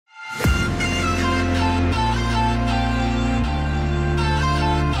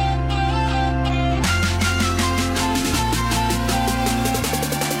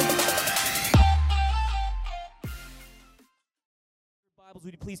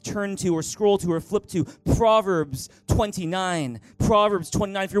turn to or scroll to or flip to Proverbs 29. Proverbs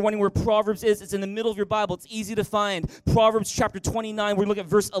 29. If you're wondering where Proverbs is, it's in the middle of your Bible. It's easy to find. Proverbs chapter 29. We're looking at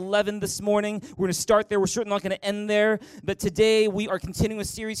verse 11 this morning. We're going to start there. We're certainly not going to end there. But today we are continuing a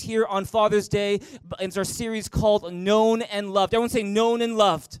series here on Father's Day. It's our series called Known and Loved. Everyone say known and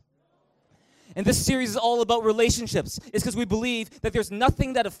loved. And this series is all about relationships. It's because we believe that there's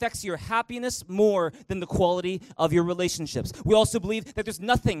nothing that affects your happiness more than the quality of your relationships. We also believe that there's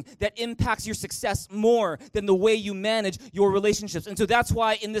nothing that impacts your success more than the way you manage your relationships. And so that's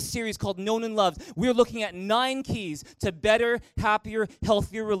why in this series called Known and Loved, we're looking at 9 keys to better, happier,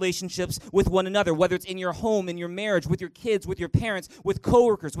 healthier relationships with one another, whether it's in your home, in your marriage, with your kids, with your parents, with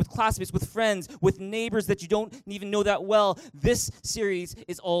coworkers, with classmates, with friends, with neighbors that you don't even know that well. This series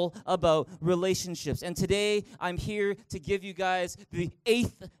is all about relationships. And today, I'm here to give you guys the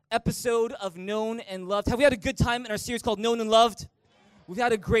 8th episode of Known and Loved. Have we had a good time in our series called Known and Loved? We've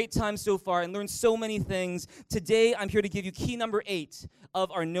had a great time so far and learned so many things. Today, I'm here to give you key number 8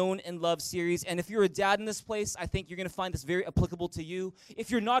 of our Known and Loved series. And if you're a dad in this place, I think you're going to find this very applicable to you.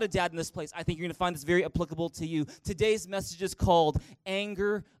 If you're not a dad in this place, I think you're going to find this very applicable to you. Today's message is called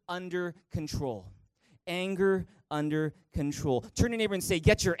Anger Under Control. Anger under control. Turn to your neighbor and say,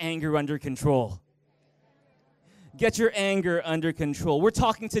 get your anger under control. Get your anger under control. We're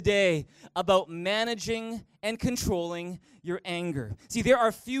talking today about managing and controlling your anger. See, there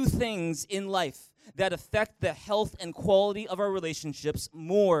are few things in life that affect the health and quality of our relationships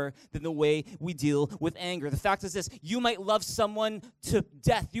more than the way we deal with anger. The fact is this: you might love someone to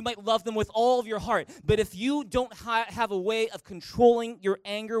death. You might love them with all of your heart. But if you don't have a way of controlling your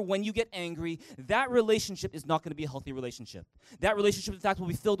anger when you get angry, that relationship is not going to be a healthy relationship. That relationship, in fact, will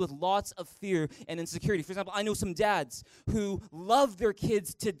be filled with lots of fear and insecurity. For example, I know some dads who love their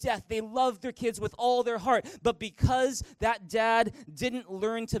kids to death. They love their kids with all their heart. But because that dad didn't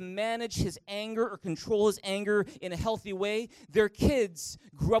learn to manage his anger or control his anger in a healthy way, their kids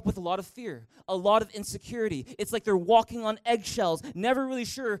grew up with a lot of fear, a lot of insecurity. It's like they're walking on eggshells, never really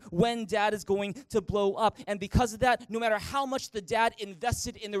sure when dad is going to blow up. And because of that, no matter how much the dad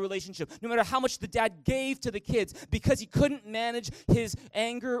invested in the relationship, no matter how much the dad gave to the kids, because he couldn't manage his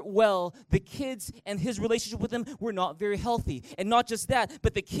anger well, the kids and his relationship with him were not very healthy. And not just that,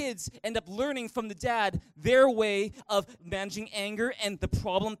 but the kids end up learning from the dad their way of managing anger, and the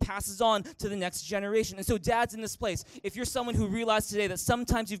problem passes on to the next generation. And so dads in this place, if you're someone who realized today that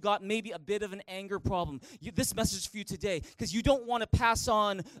sometimes you've got maybe a bit of an anger problem, this message is for you today, because you don't want to pass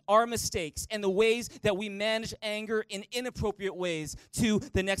on our mistakes and the ways that we manage anger in inappropriate ways to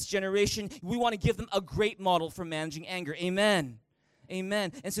the next generation. We want to give them a great model for managing anger. Amen.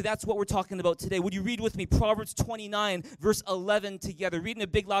 Amen. And so that's what we're talking about today. Would you read with me Proverbs 29, verse 11 together? Read in a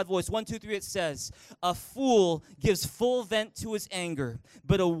big, loud voice. 1, 2, 3, it says, "A fool gives full vent to his anger,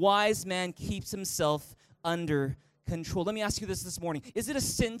 but a wise man keeps himself under control." Let me ask you this morning. Is it a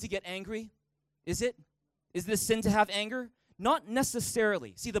sin to get angry? Is it? Is it a sin to have anger? Not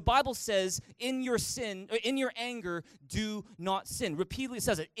necessarily. See, the Bible says, in your anger, do not sin. Repeatedly it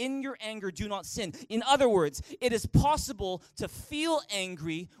says it. In your anger, do not sin. In other words, it is possible to feel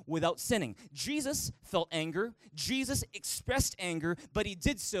angry without sinning. Jesus felt anger. Jesus expressed anger, but he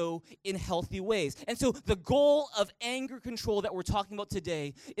did so in healthy ways. And so the goal of anger control that we're talking about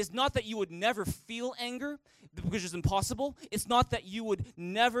today is not that you would never feel anger, which is impossible. It's not that you would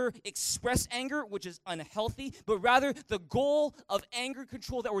never express anger, which is unhealthy, but rather the goal of anger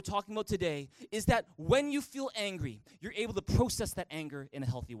control that we're talking about today is that when you feel angry, you're able to process that anger in a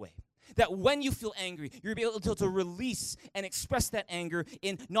healthy way. That when you feel angry, you're able to release and express that anger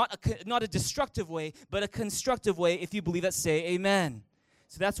in not a destructive way, but a constructive way. If you believe that, say amen.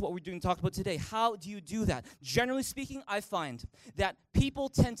 So that's what we're doing to talk about today. How do you do that? Generally speaking, I find that people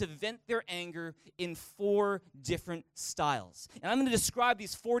tend to vent their anger in 4 different styles. And I'm going to describe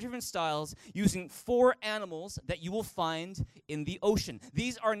these 4 different styles using 4 animals that you will find in the ocean.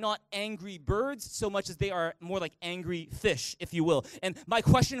 These are not angry birds so much as they are more like angry fish, if you will. And my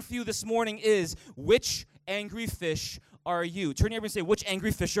question for you this morning is, which angry fish are you? Turn to your neighbor and say, which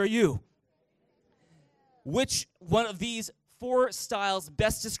angry fish are you? Which one of these 4 styles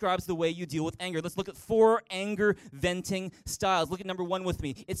best describes the way you deal with anger? Let's look at 4 anger venting styles. Look at number 1 with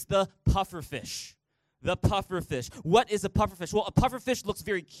me. It's the pufferfish. The pufferfish. What is a pufferfish? Well, a pufferfish looks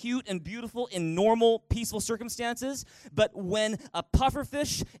very cute and beautiful in normal, peaceful circumstances, but when a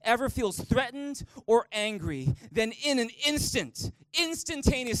pufferfish ever feels threatened or angry, then in an instant,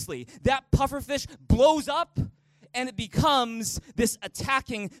 instantaneously, that pufferfish blows up and it becomes this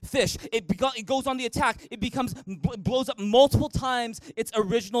attacking fish. It goes on the attack. It blows up multiple times its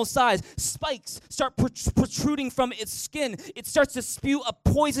original size. Spikes start protruding from its skin. It starts to spew a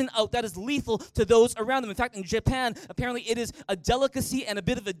poison out that is lethal to those around them. In fact, in Japan, apparently it is a delicacy and a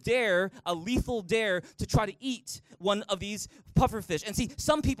bit of a dare, a lethal dare, to try to eat one of these pufferfish. And see,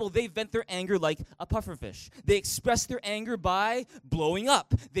 some people, they vent their anger like a pufferfish. They express their anger by blowing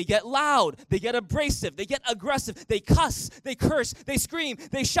up. They get loud. They get abrasive. They get aggressive. They cuss. They curse. They scream.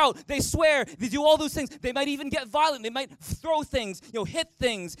 They shout. They swear. They do all those things. They might even get violent. They might throw things, hit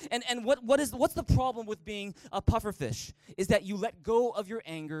things. And what's the problem with being a pufferfish? Is that you let go of your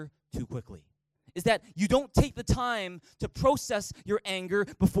anger too quickly. Is that you don't take the time to process your anger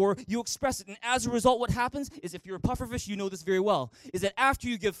before you express it. And as a result, what happens is, if you're a pufferfish, you know this very well, is that after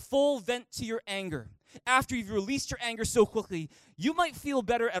you give full vent to your anger, after you've released your anger so quickly, you might feel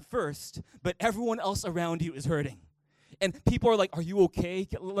better at first, but everyone else around you is hurting. And people are like, are you okay?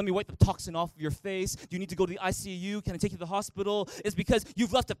 Let me wipe the toxin off of your face. Do you need to go to the ICU? Can I take you to the hospital? It's because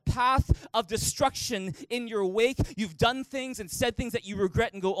you've left a path of destruction in your wake. You've done things and said things that you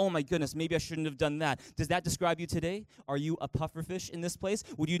regret and go, oh my goodness, maybe I shouldn't have done that. Does that describe you today? Are you a pufferfish in this place?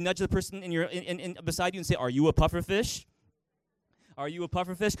 Would you nudge the person beside you and say, are you a pufferfish? Are you a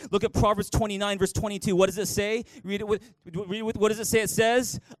pufferfish? Look at Proverbs 29, verse 22. What does it say? Read it with, what does it say? It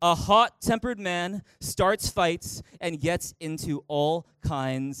says, a hot-tempered man starts fights and gets into all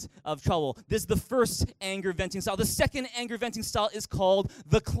kinds of trouble. This is the first anger venting style. The second anger venting style is called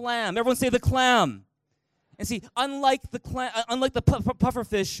the clam. Everyone say the clam. And see, unlike the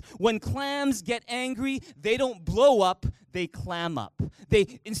pufferfish, when clams get angry, they don't blow up, they clam up.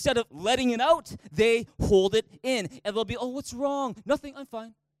 They, instead of letting it out, they hold it in. And they'll be, oh, what's wrong? Nothing, I'm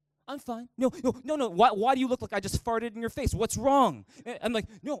fine. I'm fine. No. Why do you look like I just farted in your face? What's wrong? And I'm like,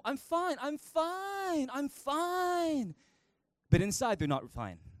 no, I'm fine. But inside, they're not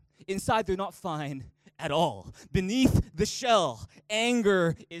fine. Inside, they're not fine at all. Beneath the shell,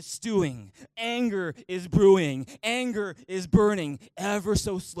 anger is stewing. Anger is brewing. Anger is burning ever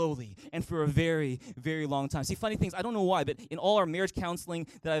so slowly and for a very, very long time. See, funny things, I don't know why, but in all our marriage counseling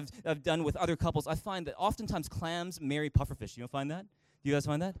that I've done with other couples, I find that oftentimes clams marry pufferfish. You don't find that? Do you guys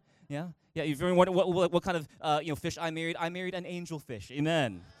find that? Yeah? Yeah, you've ever wondered what kind of fish I married? I married an angelfish.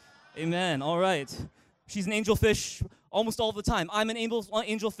 Amen. Amen. All right. She's an angelfish almost all the time. I'm an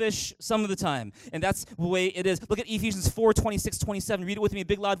angelfish some of the time. And that's the way it is. Look at Ephesians 4, 26, 27. Read it with me,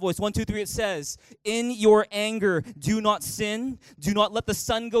 big loud voice. 1, 2, 3, it says, in your anger, do not sin. Do not let the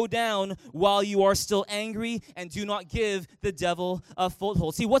sun go down while you are still angry. And do not give the devil a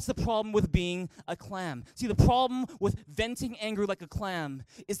foothold. See, what's the problem with being a clam? See, the problem with venting anger like a clam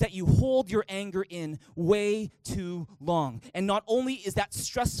is that you hold your anger in way too long. And not only is that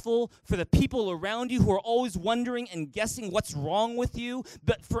stressful for the people around you who are always wondering and guessing what's wrong with you,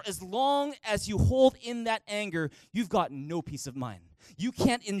 but for as long as you hold in that anger, you've got no peace of mind. You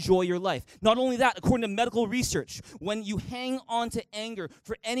can't enjoy your life. Not only that, according to medical research, when you hang on to anger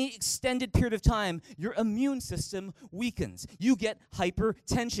for any extended period of time, your immune system weakens. You get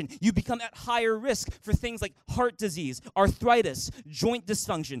hypertension. You become at higher risk for things like heart disease, arthritis, joint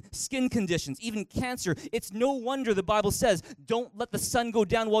dysfunction, skin conditions, even cancer. It's no wonder the Bible says, don't let the sun go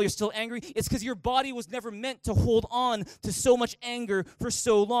down while you're still angry. It's because your body was never meant to hold on to so much anger for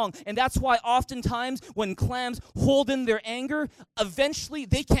so long. And that's why oftentimes when clams hold in their anger, eventually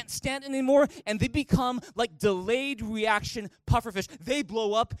they can't stand it anymore and they become like delayed reaction pufferfish. They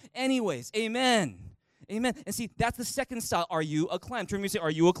blow up anyways. Amen. Amen. And see, that's the second style. Are you a clam? Turn to me and say, are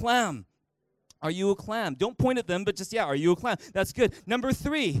you a clam? Are you a clam? Don't point at them, but just, yeah, are you a clam? That's good. Number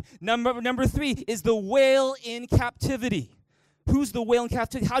three is the whale in captivity. Who's the whale in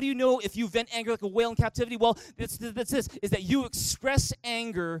captivity? How do you know if you vent anger like a whale in captivity? Well, that's this, is that you express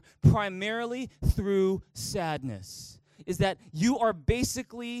anger primarily through sadness. Is that you are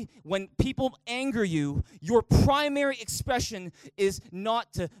basically, when people anger you, your primary expression is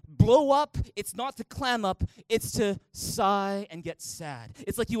not to blow up, it's not to clam up, it's to sigh and get sad.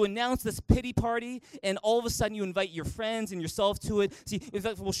 It's like you announce this pity party, and all of a sudden you invite your friends and yourself to it. See, in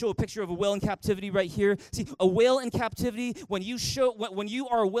fact, we'll show a picture of a whale in captivity right here. See, a whale in captivity, when you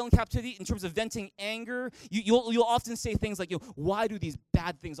are a whale in captivity in terms of venting anger, you'll often say things like, why do these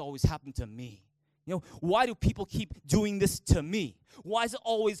bad things always happen to me? Why do people keep doing this to me? Why is it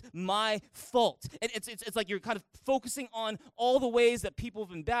always my fault? It's like you're kind of focusing on all the ways that people have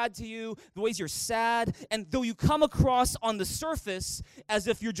been bad to you, the ways you're sad, and though you come across on the surface as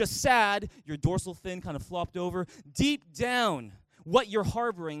if you're just sad, your dorsal fin kind of flopped over, deep down, what you're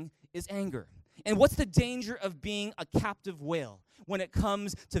harboring is anger. And what's the danger of being a captive whale when it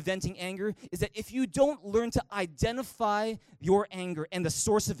comes to venting anger? Is that if you don't learn to identify your anger and the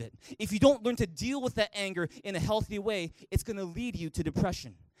source of it, if you don't learn to deal with that anger in a healthy way, it's going to lead you to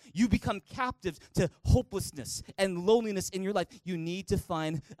depression. You become captive to hopelessness and loneliness in your life. You need to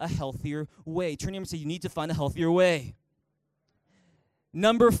find a healthier way. Turn to him and say, you need to find a healthier way.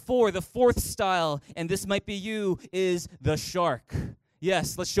 Number 4, the fourth style, and this might be you, is the shark.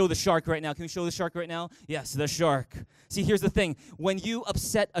 Yes, let's show the shark right now. Can we show the shark right now? Yes, the shark. See, here's the thing. When you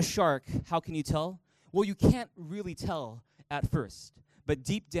upset a shark, how can you tell? Well, you can't really tell at first. But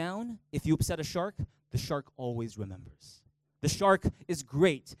deep down, if you upset a shark, the shark always remembers. The shark is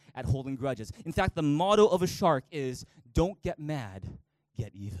great at holding grudges. In fact, the motto of a shark is, don't get mad,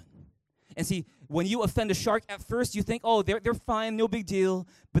 get even. And see, when you offend a shark, at first you think, oh, they're fine, no big deal.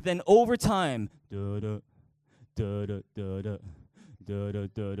 But then over time, all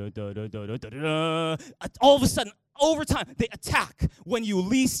of a sudden, over time, they attack when you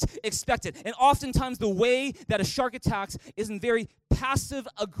least expect it. And oftentimes, the way that a shark attacks is in very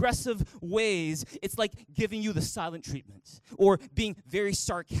passive-aggressive ways. It's like giving you the silent treatment, or being very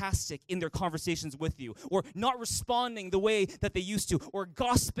sarcastic in their conversations with you, or not responding the way that they used to, or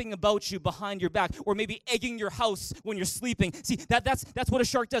gossiping about you behind your back, or maybe egging your house when you're sleeping. See, that's what a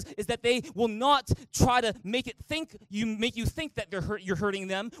shark does, is that they will not try to make you think that you're hurting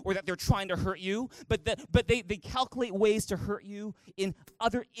them, or that they're trying to hurt you, but they calculate ways to hurt you in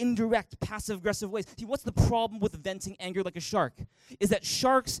other indirect, passive-aggressive ways. See, what's the problem with venting anger like a shark? Is that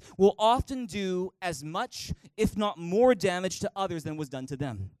sharks will often do as much, if not more, damage to others than was done to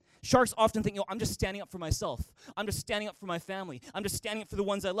them. Sharks often think, I'm just standing up for myself. I'm just standing up for my family. I'm just standing up for the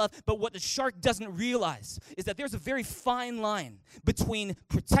ones I love. But what the shark doesn't realize is that there's a very fine line between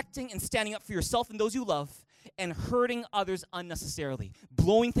protecting and standing up for yourself and those you love, and hurting others unnecessarily,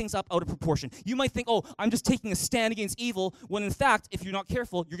 blowing things up out of proportion. You might think, I'm just taking a stand against evil, when in fact, if you're not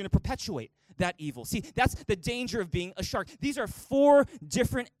careful, you're going to perpetuate that evil. See, that's the danger of being a shark. These are 4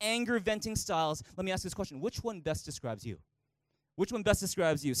 different anger venting styles. Let me ask this question. Which one best describes you? Which one best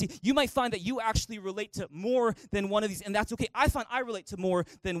describes you? See, you might find that you actually relate to more than one of these, and that's okay. I find I relate to more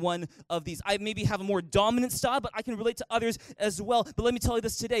than one of these. I maybe have a more dominant style, but I can relate to others as well. But let me tell you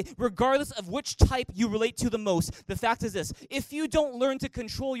this today. Regardless of which type you relate to the most, the fact is this. If you don't learn to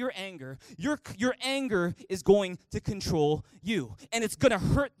control your anger anger is going to control you. And it's going to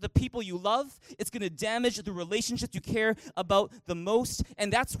hurt the people you love. It's going to damage the relationships you care about the most.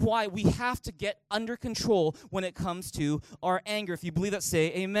 And that's why we have to get under control when it comes to our anger. If you believe that,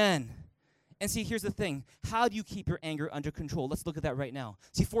 say amen. And see, here's the thing. How do you keep your anger under control? Let's look at that right now.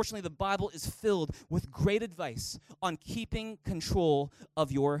 See, fortunately, the Bible is filled with great advice on keeping control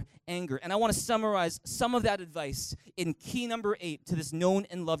of your anger. And I want to summarize some of that advice in key number 8 to this Known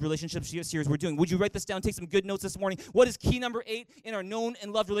and Loved Relationship series we're doing. Would you write this down? Take some good notes this morning. What is key number 8 in our Known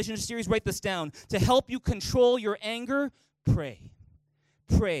and Loved Relationship series? Write this down. To help you control your anger, pray.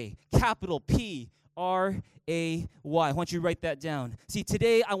 Pray. Capital P. R-A-Y. I want you to write that down. See,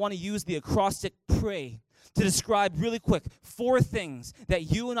 today I want to use the acrostic PRAY to describe really quick 4 things that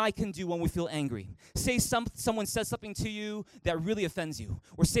you and I can do when we feel angry. Say someone says something to you that really offends you.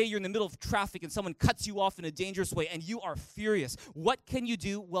 Or say you're in the middle of traffic and someone cuts you off in a dangerous way and you are furious. What can you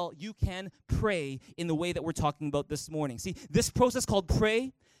do? Well, you can pray in the way that we're talking about this morning. See, this process called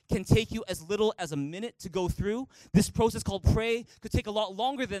pray can take you as little as a minute to go through. This process called pray could take a lot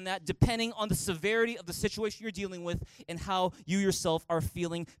longer than that, depending on the severity of the situation you're dealing with and how you yourself are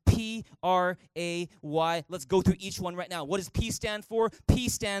feeling. P-R-A-Y. Let's go through each one right now. What does P stand for? P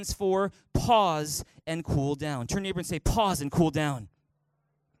stands for pause and cool down. Turn to your neighbor and say, pause and cool down.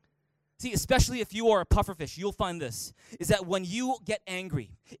 See, especially if you are a pufferfish, you'll find this, is that when you get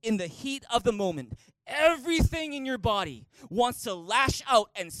angry, in the heat of the moment, everything in your body wants to lash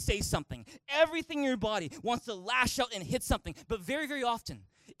out and say something. Everything in your body wants to lash out and hit something. But very, very often,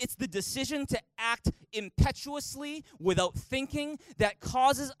 it's the decision to act impetuously without thinking that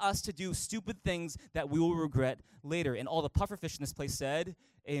causes us to do stupid things that we will regret later. And all the pufferfish in this place said,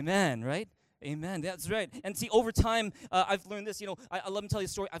 amen, right? Amen. That's right. And see, over time, I've learned this. I love to tell you a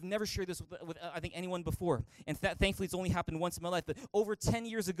story. I've never shared this with I think, anyone before. And thankfully, it's only happened once in my life. But over 10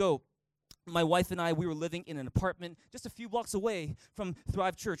 years ago, my wife and I, we were living in an apartment just a few blocks away from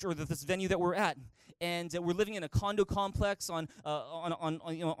Thrive Church, or this venue that we're at. And we're living in a condo complex on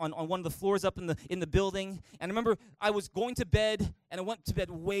one of the floors up in the building. And I remember I was going to bed, and I went to bed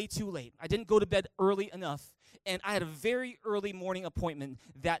way too late. I didn't go to bed early enough. And I had a very early morning appointment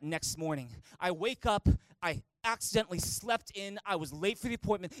that next morning. I wake up, I accidentally slept in. I was late for the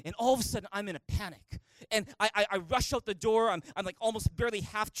appointment, and all of a sudden, I'm in a panic. And I rush out the door. I'm like almost barely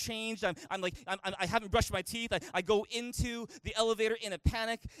half changed. I haven't brushed my teeth. I go into the elevator in a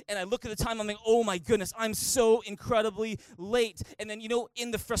panic, and I look at the time. I'm like, oh my goodness, I'm so incredibly late. And then,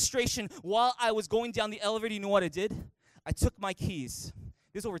 in the frustration, while I was going down the elevator, you know what I did? I took my keys.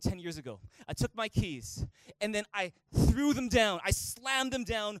 This was over 10 years ago. I took my keys, and then I threw them down. I slammed them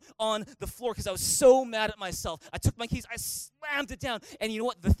down on the floor because I was so mad at myself. I took my keys, I slammed it down. And you know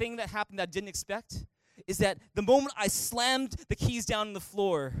what? The thing that happened that I didn't expect is that the moment I slammed the keys down on the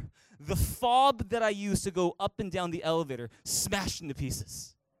floor, the fob that I used to go up and down the elevator smashed into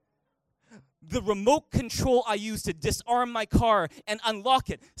pieces. The remote control I used to disarm my car and unlock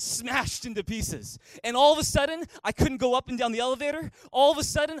it smashed into pieces. And all of a sudden, I couldn't go up and down the elevator. All of a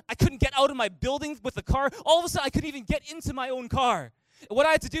sudden, I couldn't get out of my building with the car. All of a sudden, I couldn't even get into my own car. What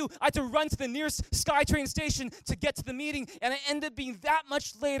I had to do, I had to run to the nearest SkyTrain station to get to the meeting, and I ended up being that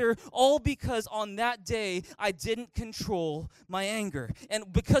much later, all because on that day, I didn't control my anger.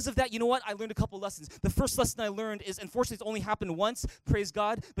 And because of that, you know what? I learned a couple lessons. The first lesson I learned is, unfortunately, it's only happened once, praise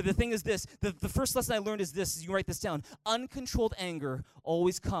God, but the thing is this, the first lesson I learned is this, you can write this down, uncontrolled anger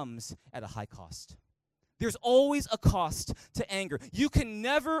always comes at a high cost. There's always a cost to anger. You can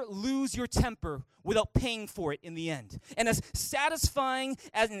never lose your temper without paying for it in the end. And as satisfying,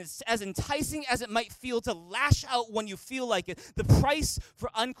 as enticing as it might feel to lash out when you feel like it, the price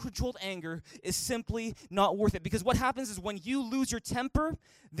for uncontrolled anger is simply not worth it. Because what happens is when you lose your temper,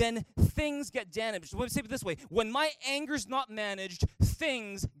 then things get damaged. Let me say it this way. When my anger's not managed,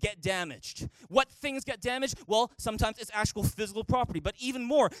 things get damaged. What things get damaged? Well, sometimes it's actual physical property, but even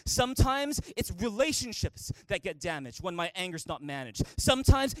more, sometimes it's relationships that get damaged when my anger's not managed.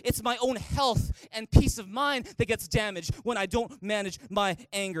 Sometimes it's my own health and peace of mind that gets damaged when I don't manage my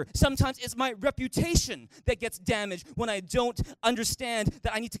anger. Sometimes it's my reputation that gets damaged when I don't understand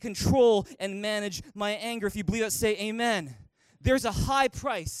that I need to control and manage my anger. If you believe that, say amen. There's a high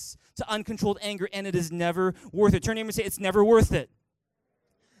price to uncontrolled anger, and it is never worth it. Turn to your neighbor and say, it's never worth it.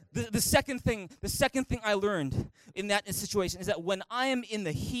 The second thing I learned in that situation is that when I am in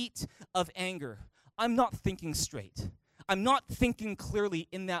the heat of anger, I'm not thinking straight. I'm not thinking clearly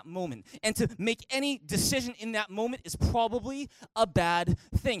in that moment. And to make any decision in that moment is probably a bad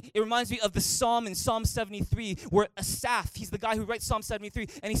thing. It reminds me of the psalm in Psalm 73 where Asaph, he's the guy who writes Psalm 73,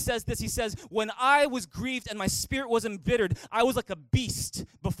 and he says this, he says, when I was grieved and my spirit was embittered, I was like a beast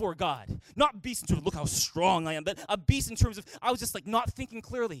before God. Not beast in terms of, look how strong I am, but a beast in terms of, I was just like not thinking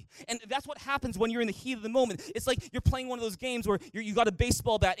clearly. And that's what happens when you're in the heat of the moment. It's like you're playing one of those games where you got a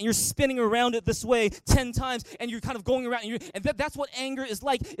baseball bat and you're spinning around it this way 10 times, and you're kind of going around, and that's what anger is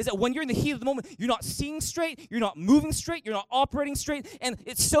like, is that when you're in the heat of the moment, you're not seeing straight, you're not moving straight, you're not operating straight, and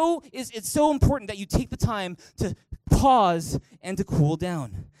it's so important that you take the time to pause and to cool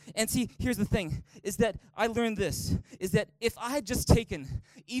down. And see, here's the thing, is that I learned this, is that if I had just taken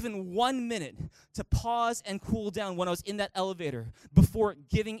even 1 minute to pause and cool down when I was in that elevator before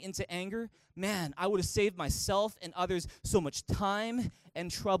giving into anger, man, I would have saved myself and others so much time and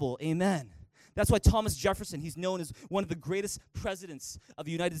trouble. Amen. That's why Thomas Jefferson, he's known as one of the greatest presidents of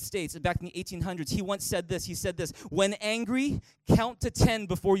the United States. And back in the 1800s, he once said this. He said this, when angry, count to 10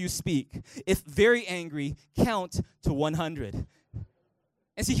 before you speak. If very angry, count to 100.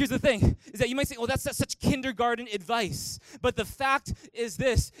 And see, here's the thing, is that you might say, well, that's such kindergarten advice. But the fact is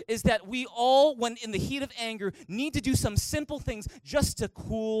this, is that we all, when in the heat of anger, need to do some simple things just to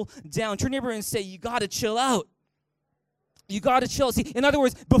cool down. Turn to your neighbor and say, you got to chill out. You got to chill. See, in other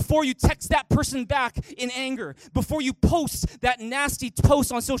words, before you text that person back in anger, before you post that nasty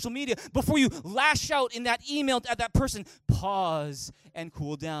post on social media, before you lash out in that email at that person, pause and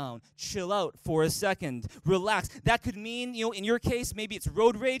cool down. Chill out for a second. Relax. That could mean, in your case, maybe it's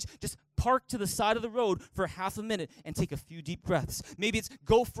road rage. Just park to the side of the road for half a minute and take a few deep breaths. Maybe it's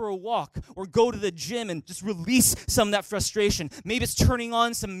go for a walk or go to the gym and just release some of that frustration. Maybe it's turning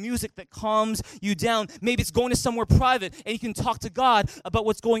on some music that calms you down. Maybe it's going to somewhere private and you can talk to God about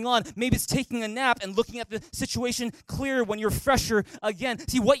what's going on. Maybe it's taking a nap and looking at the situation clearer when you're fresher again.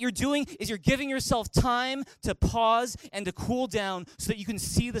 See, what you're doing is you're giving yourself time to pause and to cool down so that you can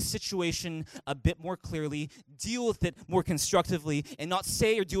see the situation a bit more clearly, deal with it more constructively, and not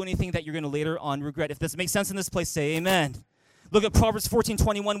say or do anything that you're going to later on regret. If this makes sense in this place, say amen. Look at Proverbs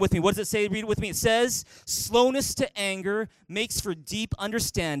 14:21 with me. What does it say? Read it with me. It says, slowness to anger makes for deep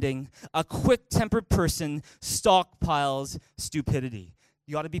understanding. A quick-tempered person stockpiles stupidity.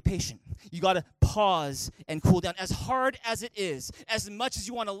 You got to be patient. You got to pause and cool down. As hard as it is, as much as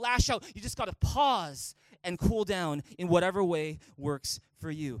you want to lash out, you just got to pause and cool down in whatever way works for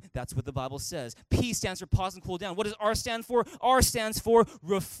you. That's what the Bible says. P stands for pause and cool down. What does R stand for? R stands for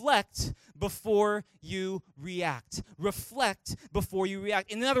reflect before you react. Reflect before you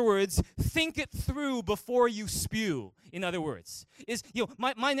react. In other words, think it through before you spew. In other words,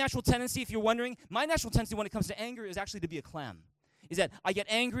 my natural tendency, if you're wondering, my natural tendency when it comes to anger is actually to be a clam. Is that I get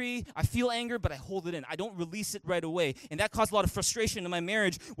angry, I feel anger, but I hold it in. I don't release it right away. And that caused a lot of frustration in my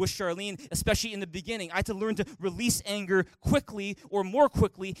marriage with Charlene, especially in the beginning. I had to learn to release anger quickly or more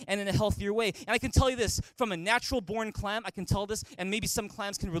quickly and in a healthier way. And I can tell you this, from a natural born clam, I can tell this, and maybe some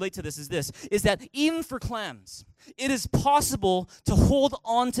clams can relate to this, is that even for clams, it is possible to hold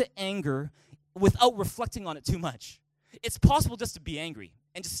on to anger without reflecting on it too much. It's possible just to be angry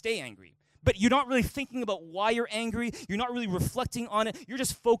and just stay angry. But you're not really thinking about why you're angry. You're not really reflecting on it. You're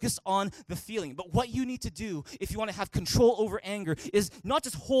just focused on the feeling. But what you need to do if you want to have control over anger is not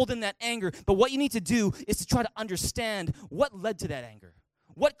just hold in that anger, but what you need to do is to try to understand what led to that anger.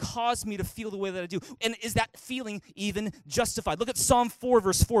 What caused me to feel the way that I do? And is that feeling even justified? Look at Psalm 4,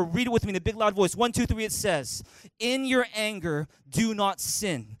 verse 4. Read it with me in a big, loud voice. 1, 2, 3, it says, in your anger, do not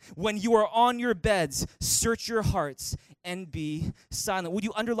sin. When you are on your beds, search your hearts and be silent. Would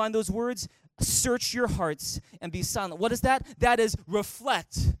you underline those words? Search your hearts and be silent. What is that? That is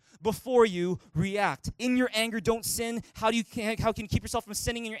reflect before you react. In your anger, don't sin. How can you keep yourself from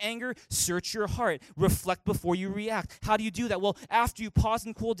sinning in your anger? Search your heart. Reflect before you react. How do you do that? Well, after you pause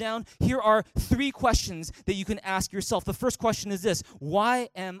and cool down, here are 3 questions that you can ask yourself. The first question is this: why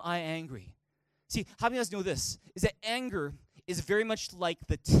am I angry? See, how many of us know this? Is that anger is very much like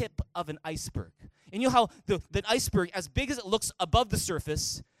the tip of an iceberg. And you know how the iceberg, as big as it looks above the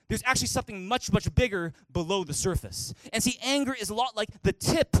surface, there's actually something much, much bigger below the surface. And see, anger is a lot like the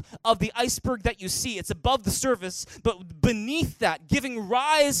tip of the iceberg that you see. It's above the surface, but beneath that, giving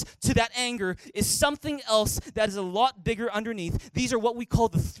rise to that anger, is something else that is a lot bigger underneath. These are what we call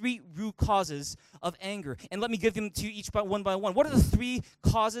the 3 root causes of anger. And let me give them to you each one by one. What are the 3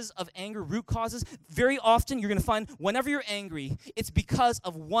 causes of anger, root causes? Very often, you're going to find whenever you're angry, it's because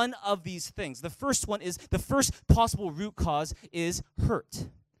of one of these things. The first one is, the first possible root cause is hurt.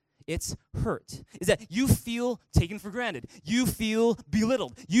 It's hurt. Is that you feel taken for granted. You feel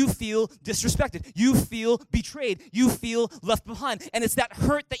belittled. You feel disrespected. You feel betrayed. You feel left behind. And it's that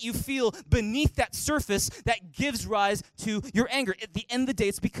hurt that you feel beneath that surface that gives rise to your anger. At the end of the day,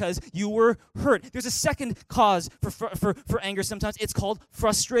 it's because you were hurt. There's a second cause for anger sometimes. It's called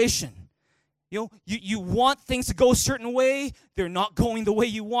frustration. You want things to go a certain way, they're not going the way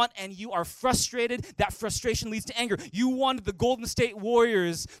you want, and you are frustrated. That frustration leads to anger. You wanted the Golden State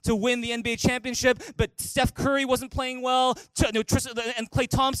Warriors to win the NBA championship, but Steph Curry wasn't playing well, and Klay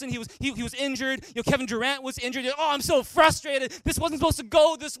Thompson, he was injured. Kevin Durant was injured. I'm so frustrated. This wasn't supposed to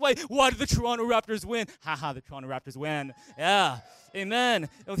go this way. Why did the Toronto Raptors win? The Toronto Raptors win. Yeah. Amen.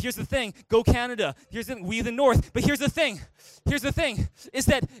 Here's the thing. Go Canada. We the North. But here's the thing, is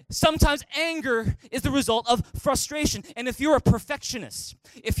that sometimes anger is the result of frustration. And if you're a perfectionist,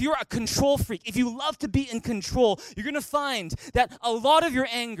 if you're a control freak, if you love to be in control, you're going to find that a lot of your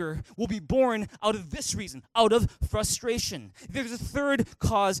anger will be born out of this reason, out of frustration. There's a third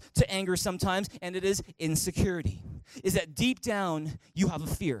cause to anger sometimes, and it is insecurity. Is that deep down, you have a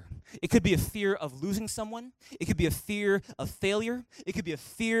fear. It could be a fear of losing someone. It could be a fear of failure. It could be a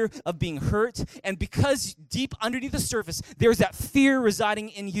fear of being hurt. And because deep underneath the surface, there's that fear residing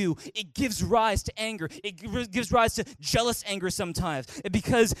in you, it gives rise to anger. It gives rise to jealous anger sometimes,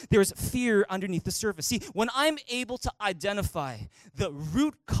 because there's fear underneath the surface. See, when I'm able to identify the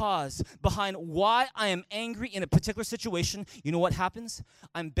root cause behind why I am angry in a particular situation, you know what happens?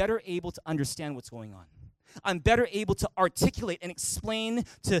 I'm better able to understand what's going on. I'm better able to articulate and explain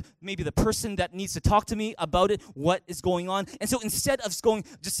to maybe the person that needs to talk to me about it what is going on. And so instead of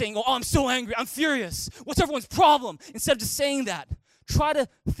just saying, oh, I'm so angry, I'm furious, what's everyone's problem? Instead of just saying that, try to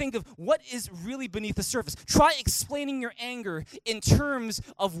think of what is really beneath the surface. Try explaining your anger in terms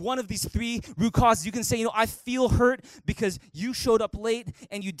of one of these 3 root causes. You can say, I feel hurt because you showed up late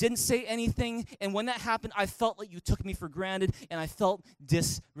and you didn't say anything. And when that happened, I felt like you took me for granted and I felt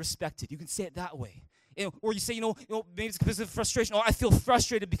disrespected. You can say it that way. Or you say, maybe it's because of frustration. Oh, I feel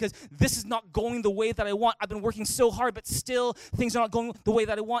frustrated because this is not going the way that I want. I've been working so hard, but still things are not going the way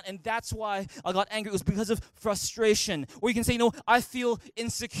that I want, and that's why I got angry. It was because of frustration. Or you can say, I feel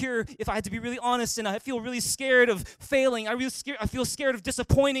insecure, if I had to be really honest, and I feel really scared of failing. I feel scared of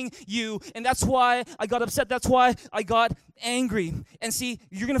disappointing you, and that's why I got upset. That's why I got angry. And see,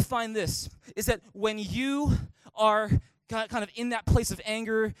 you're going to find this, is that when you are kind of in that place of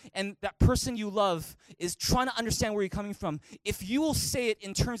anger, and that person you love is trying to understand where you're coming from, if you will say it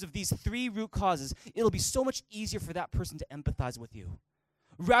in terms of these 3 root causes, it'll be so much easier for that person to empathize with you.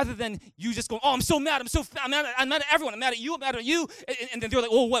 Rather than you just going, oh, I'm so mad, I'm mad at everyone, I'm mad at you, and then they're like,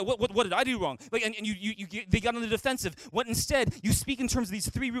 oh, what did I do wrong? Like, and they got on the defensive. What instead, you speak in terms of these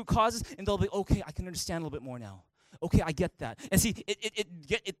 3 root causes, and they'll be, okay, I can understand a little bit more now. Okay, I get that. And see,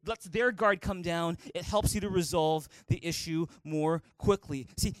 it lets their guard come down. It helps you to resolve the issue more quickly.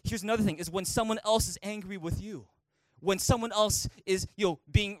 See, here's another thing, is when someone else is angry with you, when someone else is,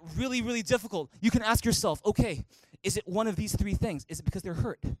 being really, really difficult, you can ask yourself, okay, is it one of these 3 things? Is it because they're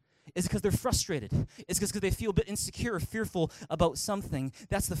hurt? Is it because they're frustrated? Is it because they feel a bit insecure or fearful about something?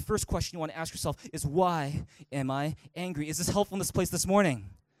 That's the first question you want to ask yourself, is why am I angry? Is this helpful in this place this morning?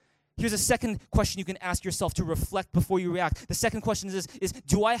 Here's a second question you can ask yourself to reflect before you react. The second question is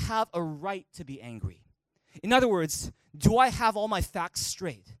do I have a right to be angry? In other words, do I have all my facts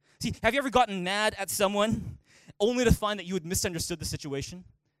straight? See, have you ever gotten mad at someone only to find that you had misunderstood the situation?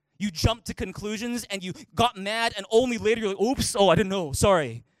 You jumped to conclusions and you got mad, and only later you're like, oops, I didn't know,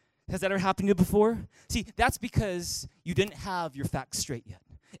 sorry. Has that ever happened to you before? See, that's because you didn't have your facts straight yet.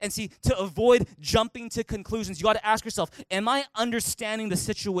 And see, to avoid jumping to conclusions, you got to ask yourself, am I understanding the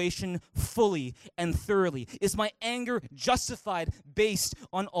situation fully and thoroughly? Is my anger justified based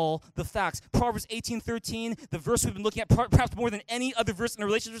on all the facts? Proverbs 18:13, the verse we've been looking at, perhaps more than any other verse in the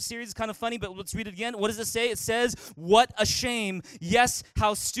relationship series, is kind of funny, but let's read it again. What does it say? It says, what a shame, yes,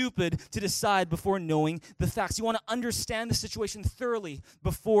 how stupid, to decide before knowing the facts. You want to understand the situation thoroughly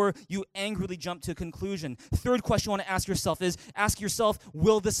before you angrily jump to a conclusion. Third question you want to ask yourself is,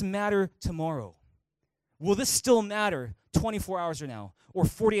 will this matter tomorrow? Will this still matter 24 hours from now, or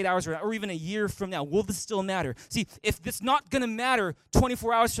 48 hours from now, or even a year from now? Will this still matter? See, if it's not going to matter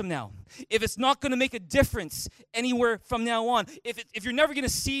 24 hours from now, if it's not going to make a difference anywhere from now on, if you're never going to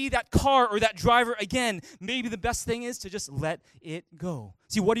see that car or that driver again, maybe the best thing is to just let it go.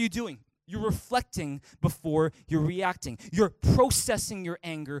 See, what are you doing? You're reflecting before you're reacting. You're processing your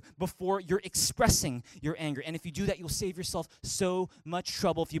anger before you're expressing your anger. And if you do that, you'll save yourself so much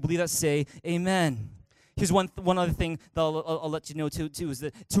trouble. If you believe that, say amen. Here's one other thing that I'll let you know too, is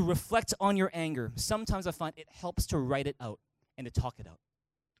that to reflect on your anger, sometimes I find it helps to write it out and to talk it out.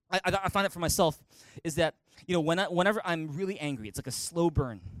 I find it for myself is that, whenever I'm really angry, it's like a slow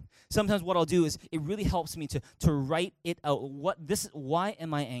burn. Sometimes what I'll do is it really helps me to write it out. Why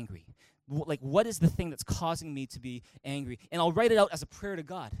am I angry? Like, what is the thing that's causing me to be angry? And I'll write it out as a prayer to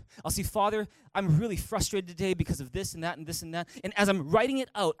God. I'll say, Father, I'm really frustrated today because of this and that and this and that. And as I'm writing it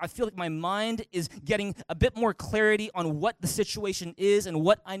out, I feel like my mind is getting a bit more clarity on what the situation is and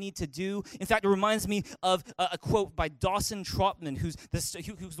what I need to do. In fact, it reminds me of a quote by Dawson Trotman, who's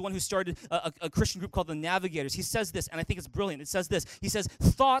the one who started a Christian group called the Navigators. He says this, and I think it's brilliant. It says this. He says,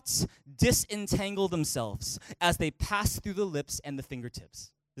 thoughts disentangle themselves as they pass through the lips and the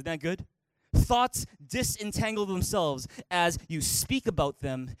fingertips. Isn't that good? Thoughts disentangle themselves as you speak about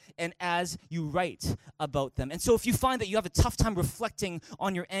them and as you write about them. And so if you find that you have a tough time reflecting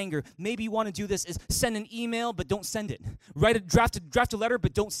on your anger, maybe you want to do this is send an email, but don't send it. Draft a letter,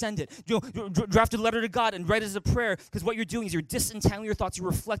 but don't send it. Draft a letter to God and write it as a prayer, because what you're doing is you're disentangling your thoughts. You're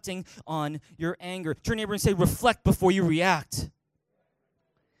reflecting on your anger. Turn to your neighbor and say, reflect before you react.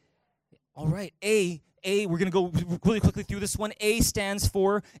 All right, we're going to go really quickly through this one. A stands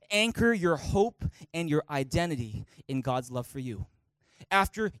for anchor your hope and your identity in God's love for you.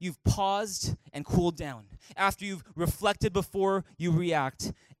 After you've paused and cooled down, after you've reflected before you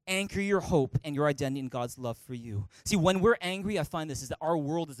react, anchor your hope and your identity in God's love for you. See, when we're angry, I find this is that our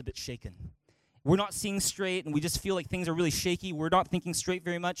world is a bit shaken. We're not seeing straight, and we just feel like things are really shaky. We're not thinking straight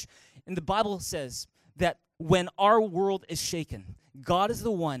very much. And the Bible says that when our world is shaken, God is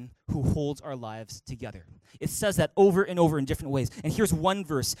the one who holds our lives together. It says that over and over in different ways. And here's one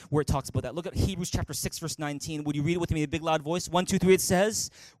verse where it talks about that. Look at Hebrews chapter 6, verse 19. Would you read it with me in a big, loud voice? 1, 2, 3. It says,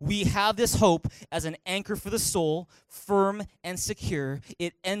 we have this hope as an anchor for the soul, firm and secure.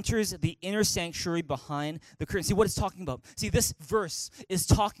 It enters the inner sanctuary behind the curtain. See what it's talking about? See, this verse is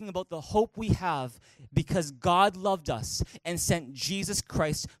talking about the hope we have because God loved us and sent Jesus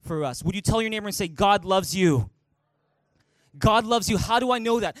Christ for us. Would you tell your neighbor and say, God loves you? God loves you. How do I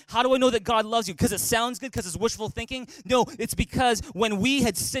know that? How do I know that God loves you? Because it sounds good, because it's wishful thinking? No, it's because when we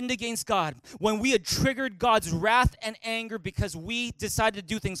had sinned against God, when we had triggered God's wrath and anger because we decided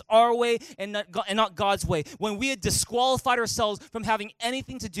to do things our way and not God's way, when we had disqualified ourselves from having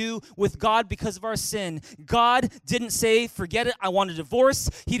anything to do with God because of our sin, God didn't say, forget it, I want a divorce.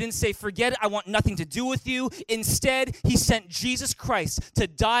 He didn't say, forget it, I want nothing to do with you. Instead, he sent Jesus Christ to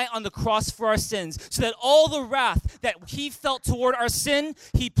die on the cross for our sins so that all the wrath that he felt toward our sin,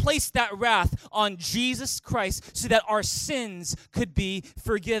 he placed that wrath on Jesus Christ so that our sins could be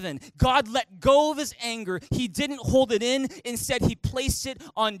forgiven. God let go of his anger. He didn't hold it in. Instead, he placed it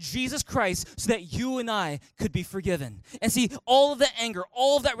on Jesus Christ so that you and I could be forgiven. And see, all of the anger,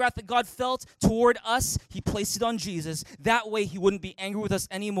 all of that wrath that God felt toward us, he placed it on Jesus. That way, he wouldn't be angry with us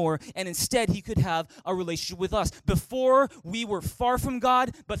anymore, and instead, he could have a relationship with us. Before, we were far from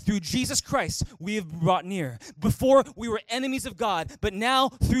God, but through Jesus Christ, we have brought near. Before, we were enemies of God, but now,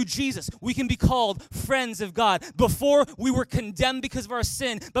 through Jesus, we can be called friends of God. Before, we were condemned because of our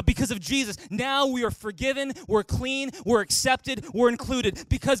sin, but because of Jesus, now we are forgiven, we're clean, we're accepted, we're included.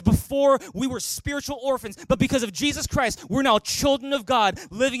 Because before, we were spiritual orphans, but because of Jesus Christ, we're now children of God,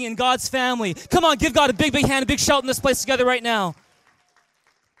 living in God's family. Come on, give God a big, big hand, a big shout in this place together right now.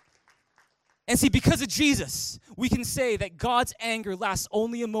 And see, because of Jesus, we can say that God's anger lasts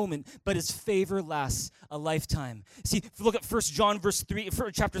only a moment, but his favor lasts a lifetime. See, if you look at 1 John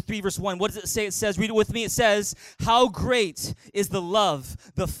chapter 3, verse 1, what does it say? It says, read it with me. It says, how great is the love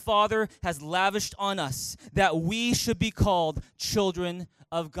the Father has lavished on us, that we should be called children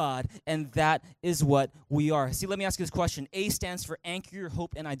of God, and that is what we are. See, let me ask you this question. A stands for anchor your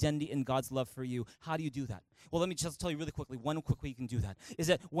hope and identity in God's love for you. How do you do that? Well, let me just tell you really quickly, one quick way you can do that is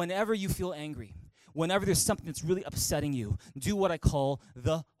that whenever you feel angry, whenever there's something that's really upsetting you, do what I call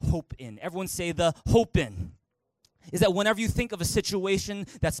the hope in. Everyone say the hope in. Is that whenever you think of a situation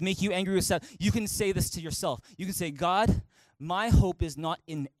that's making you angry or upset, you can say this to yourself. You can say, God, my hope is not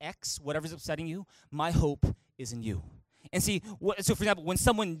in X, whatever's upsetting you. My hope is in you. And see, so for example, when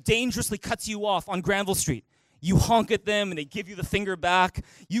someone dangerously cuts you off on Granville Street, you honk at them and they give you the finger back,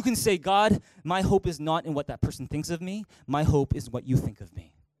 you can say, God, my hope is not in what that person thinks of me. My hope is what you think of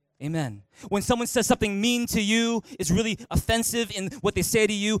me. Amen. When someone says something mean to you, is really offensive in what they say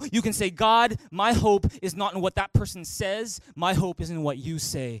to you, you can say, God, my hope is not in what that person says. My hope is in what you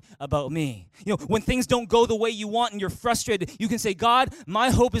say about me. You know, when things don't go the way you want and you're frustrated, you can say, God, my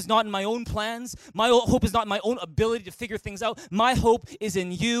hope is not in my own plans. My hope is not in my own ability to figure things out. My hope is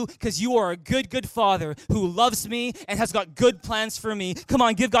in you because you are a good, good Father who loves me and has got good plans for me. Come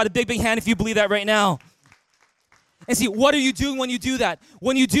on, give God a big, big hand if you believe that right now. And see, what are you doing when you do that?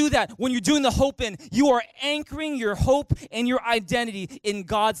 When you do that, when you're doing the hope in, you are anchoring your hope and your identity in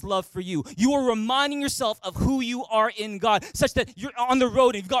God's love for you. You are reminding yourself of who you are in God, such that you're on the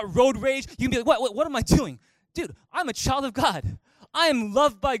road and you've got road rage. You can be like, what am I doing? Dude, I'm a child of God. I am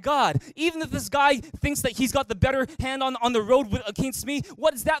loved by God. Even if this guy thinks that he's got the better hand on the road against me,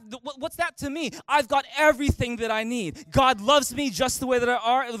 what's that to me? I've got everything that I need. God loves me just the way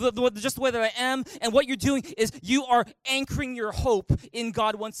that just the way that I am. And what you're doing is you are anchoring your hope in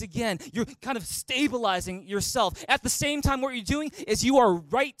God once again. You're kind of stabilizing yourself. At the same time, what you're doing is you are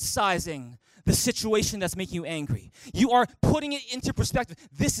right-sizing the situation that's making you angry. You are putting it into perspective.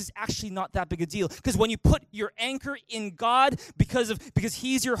 This is actually not that big a deal. Because when you put your anchor in God, because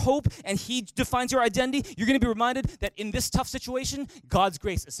he's your hope and he defines your identity, you're going to be reminded that in this tough situation, God's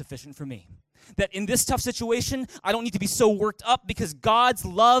grace is sufficient for me. That in this tough situation, I don't need to be so worked up because God's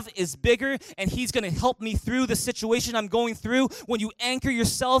love is bigger and he's going to help me through the situation I'm going through. When you anchor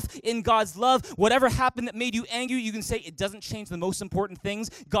yourself in God's love, whatever happened that made you angry, you can say it doesn't change the most important things.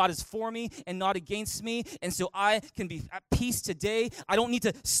 God is for me and not against me, and so I can be at peace today. I don't need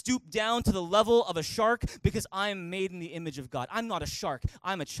to stoop down to the level of a shark because I am made in the image of God. I'm not a shark.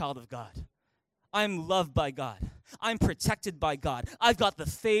 I'm a child of God. I'm loved by God. I'm protected by God. I've got the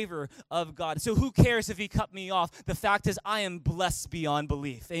favor of God. So who cares if he cut me off? The fact is I am blessed beyond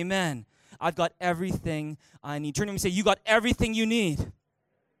belief. Amen. I've got everything I need. Turn to him and say, you got everything you need.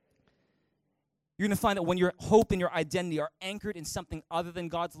 You're going to find that when your hope and your identity are anchored in something other than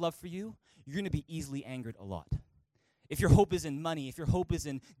God's love for you, you're going to be easily angered a lot. If your hope is in money, if your hope is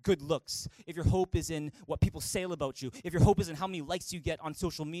in good looks, if your hope is in what people say about you, if your hope is in how many likes you get on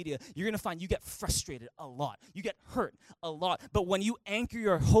social media, you're going to find you get frustrated a lot. You get hurt a lot. But when you anchor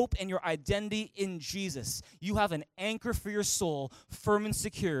your hope and your identity in Jesus, you have an anchor for your soul, firm and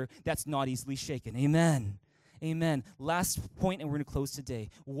secure, that's not easily shaken. Amen. Amen. Last point, and we're going to close today.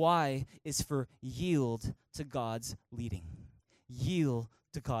 Y is for yield to God's leading. Yield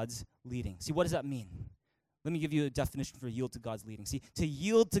to God's leading. See, what does that mean? Let me give you a definition for yield to God's leading. See, to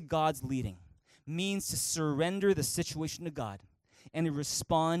yield to God's leading means to surrender the situation to God and to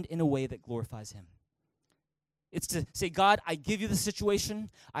respond in a way that glorifies Him. It's to say, God, I give you the situation,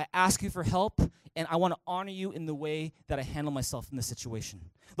 I ask you for help, and I want to honor you in the way that I handle myself in the situation.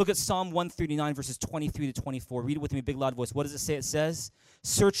 Look at Psalm 139, verses 23 to 24. Read it with me, big loud voice. What does it say? It says,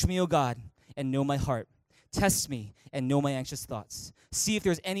 search me, O God, and know my heart. Test me and know my anxious thoughts. See if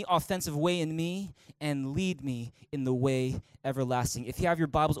there's any offensive way in me, and lead me in the way everlasting. If you have your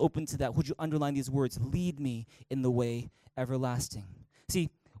Bibles open to that, would you underline these words? Lead me in the way everlasting. See,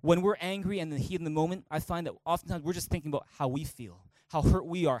 when we're angry and in the heat of the moment, I find that oftentimes we're just thinking about how we feel, how hurt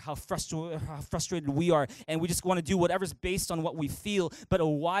we are, how frustrated we are, and we just want to do whatever's based on what we feel. But a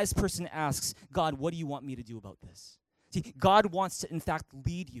wise person asks, God, what do you want me to do about this? See, God wants to, in fact,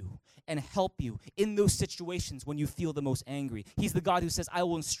 lead you and help you in those situations when you feel the most angry. He's the God who says, I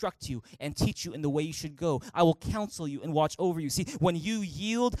will instruct you and teach you in the way you should go. I will counsel you and watch over you. See, when you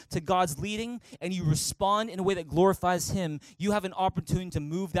yield to God's leading and you respond in a way that glorifies Him, you have an opportunity to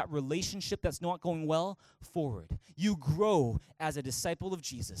move that relationship that's not going well forward. You grow as a disciple of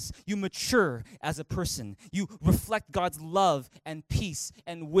Jesus. You mature as a person. You reflect God's love and peace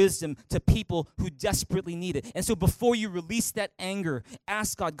and wisdom to people who desperately need it. And so before you release that anger,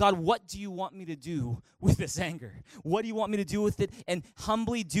 ask God, God, what do you want me to do with this anger? What do you want me to do with it? And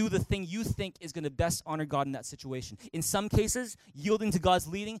humbly do the thing you think is going to best honor God in that situation. In some cases, yielding to God's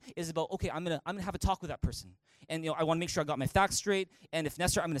leading is about, okay, I'm gonna have a talk with that person. And I want to make sure I got my facts straight. And if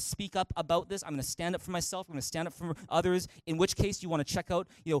necessary, I'm going to speak up about this. I'm going to stand up for myself. I'm going to stand up for others. In which case, you want to check out,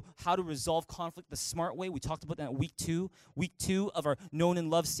 how to resolve conflict the smart way. We talked about that in week two of our Known and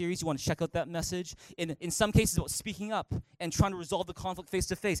Loved series. You want to check out that message. In some cases, about speaking up and trying to resolve the conflict face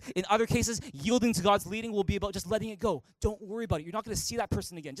to face. In other cases, yielding to God's leading will be about just letting it go. Don't worry about it. You're not going to see that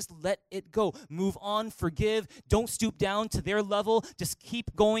person again. Just let it go. Move on. Forgive. Don't stoop down to their level. Just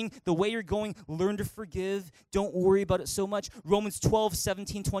keep going the way you're going. Learn to forgive. Don't worry about it so much. Romans 12,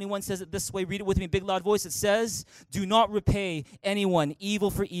 17, 21 says it this way. Read it with me, big loud voice. It says, do not repay anyone evil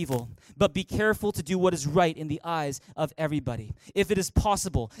for evil, but be careful to do what is right in the eyes of everybody. If it is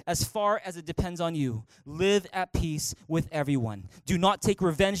possible, as far as it depends on you, live at peace with everyone. Do not take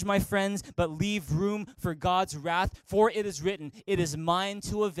revenge, my friends, but leave room for God's wrath, for it is written, it is mine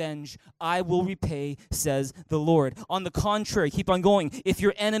to avenge, I will repay, says the Lord. On the contrary, keep on going. If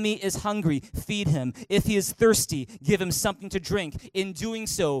your enemy is hungry, feed him. If he is thirsty, give him something to drink. In doing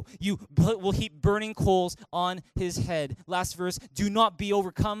so, you will heap burning coals on his head. Last verse, do not be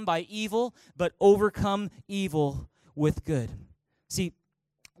overcome by evil, but overcome evil with good. See,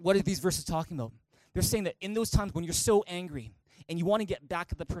 what are these verses talking about? They're saying that in those times when you're so angry and you want to get back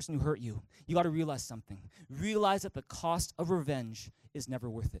at the person who hurt you, you got to realize something. Realize that the cost of revenge is never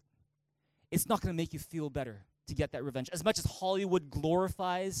worth it. It's not going to make you feel better to get that revenge. As much as Hollywood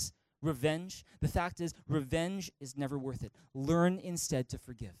glorifies revenge, the fact is, revenge is never worth it. Learn instead to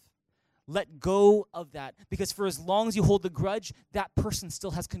forgive. Let go of that, because for as long as you hold the grudge, that person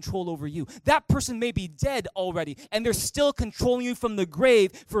still has control over you. That person may be dead already, and they're still controlling you from the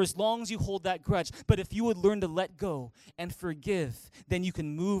grave for as long as you hold that grudge. But if you would learn to let go and forgive, then you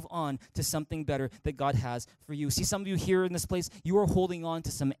can move on to something better that God has for you. See, some of you here in this place, you are holding on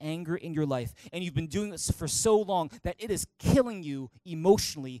to some anger in your life, and you've been doing this for so long that it is killing you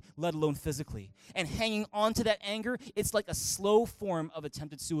emotionally, let alone physically. And hanging on to that anger, it's like a slow form of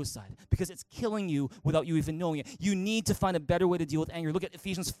attempted suicide, because it's killing you without you even knowing it. You need to find a better way to deal with anger. Look at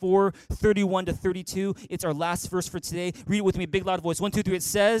Ephesians 4, 31 to 32. It's our last verse for today. Read it with me, big loud voice. 1, 2, 3. It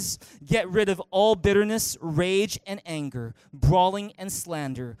says, get rid of all bitterness, rage, and anger, brawling and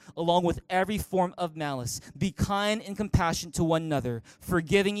slander, along with every form of malice. Be kind and compassionate to one another,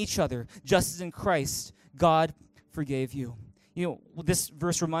 forgiving each other, just as in Christ God forgave you. This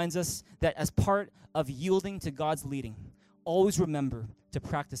verse reminds us that as part of yielding to God's leading, always remember to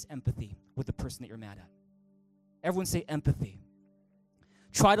practice empathy with the person that you're mad at. Everyone say empathy.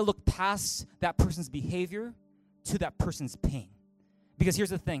 Try to look past that person's behavior to that person's pain. Because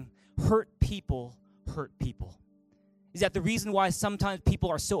here's the thing, hurt people hurt people. Is that the reason why sometimes people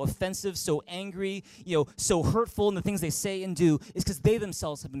are so offensive, so angry, so hurtful in the things they say and do is because they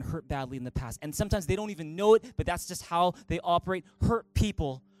themselves have been hurt badly in the past. And sometimes they don't even know it, but that's just how they operate. Hurt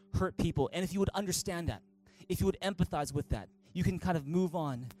people hurt people. And if you would understand that, if you would empathize with that, you can kind of move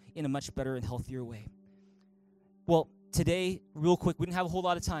on in a much better and healthier way. Well, today, real quick, we didn't have a whole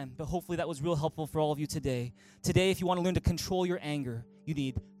lot of time, but hopefully that was real helpful for all of you today. Today, if you want to learn to control your anger, you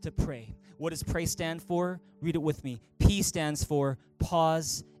need to pray. What does pray stand for? Read it with me. P stands for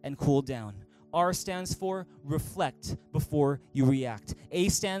pause and cool down. R stands for reflect before you react. A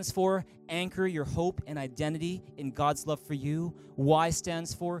stands for anchor your hope and identity in God's love for you. Y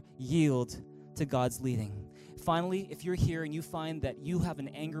stands for yield to God's leading. Finally, if you're here and you find that you have an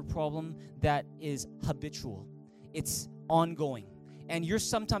anger problem that is habitual, it's ongoing, and you're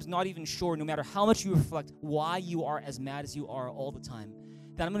sometimes not even sure, no matter how much you reflect, why you are as mad as you are all the time,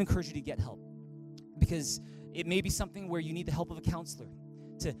 then I'm going to encourage you to get help. Because it may be something where you need the help of a counselor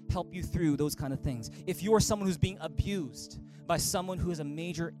to help you through those kind of things. If you're someone who's being abused by someone who has a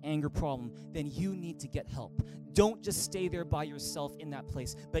major anger problem, then you need to get help. Don't just stay there by yourself in that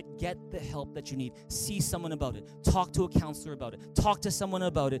place, but get the help that you need. See someone about it. Talk to a counselor about it. Talk to someone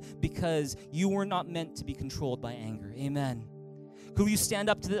about it, because you were not meant to be controlled by anger. Amen. Could you stand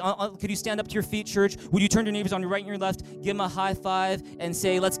up to could you stand up to your feet, church? Would you turn to your neighbors on your right and your left, give them a high five, and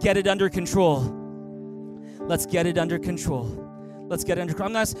say, let's get it under control. Let's get it under control. Let's get it under control.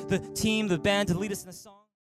 I'm going to ask the team, the band, to lead us in the song.